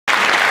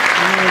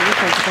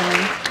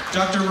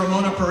Dr.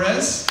 Ramona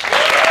Perez.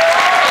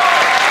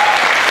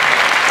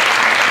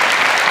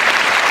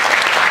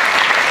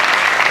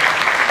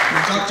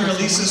 Dr.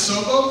 Elisa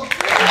Sobo.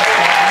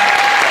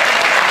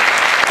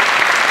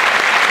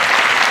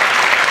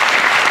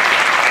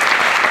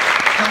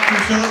 Dr.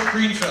 Philip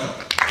Greenfield.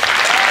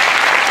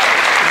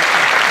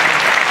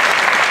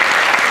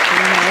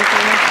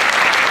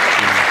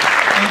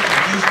 Thank you.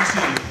 Please be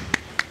seated.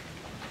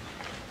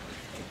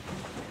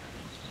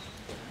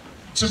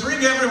 To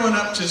bring everyone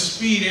up to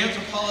speed,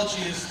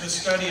 anthropology is the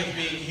study of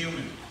being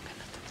human.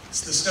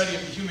 It's the study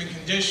of the human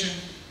condition,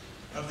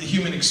 of the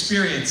human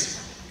experience.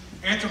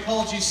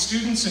 Anthropology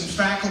students and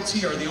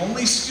faculty are the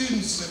only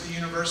students at the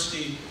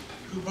university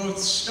who both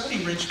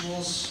study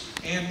rituals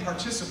and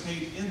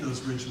participate in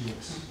those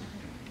rituals.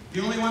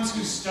 The only ones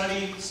who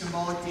study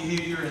symbolic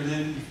behavior and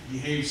then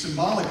behave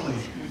symbolically.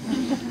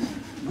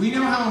 We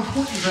know how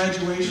important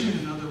graduation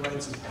and other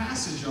rites of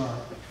passage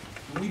are,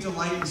 and we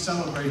delight in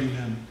celebrating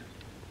them.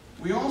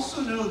 We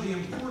also know the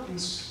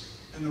importance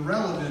and the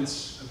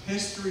relevance of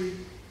history,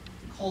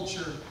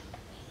 culture,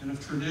 and of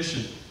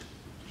tradition.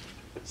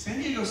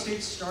 San Diego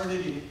State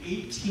started in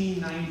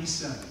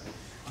 1897,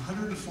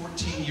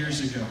 114 years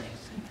ago.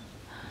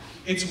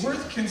 It's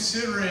worth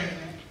considering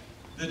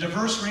the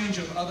diverse range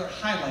of other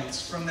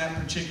highlights from that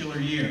particular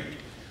year.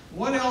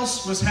 What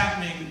else was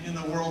happening in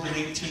the world in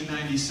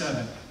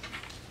 1897?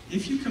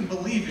 If you can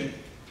believe it,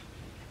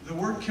 the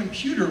word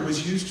computer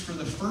was used for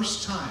the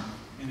first time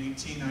in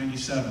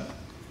 1897.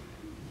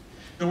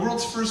 The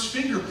world's first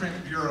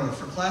fingerprint bureau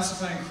for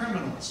classifying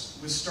criminals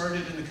was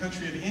started in the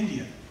country of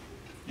India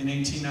in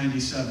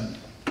 1897.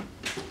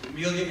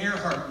 Amelia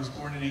Earhart was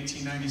born in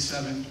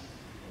 1897,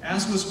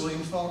 as was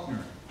William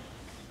Faulkner.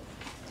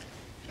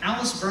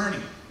 Alice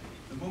Burney,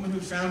 the woman who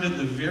founded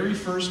the very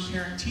first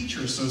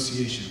Parent-Teacher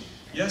Association,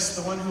 yes,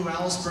 the one who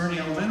Alice Burney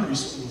Elementary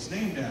School is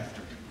named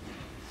after.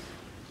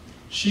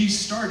 She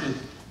started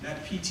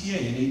that PTA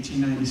in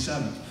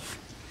 1897.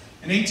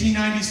 In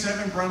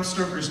 1897, Bram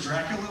Stoker's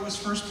Dracula was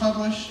first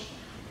published.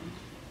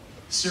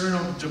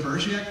 Cyrano de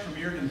Bergerac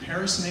premiered in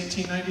Paris in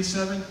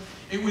 1897.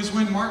 It was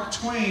when Mark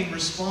Twain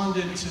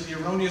responded to the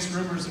erroneous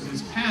rumors of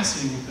his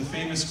passing with the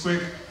famous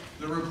quip,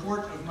 "The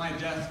report of my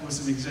death was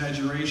an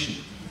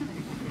exaggeration."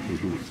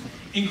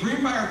 In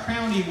Greenbrier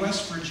County,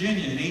 West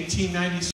Virginia in 1897,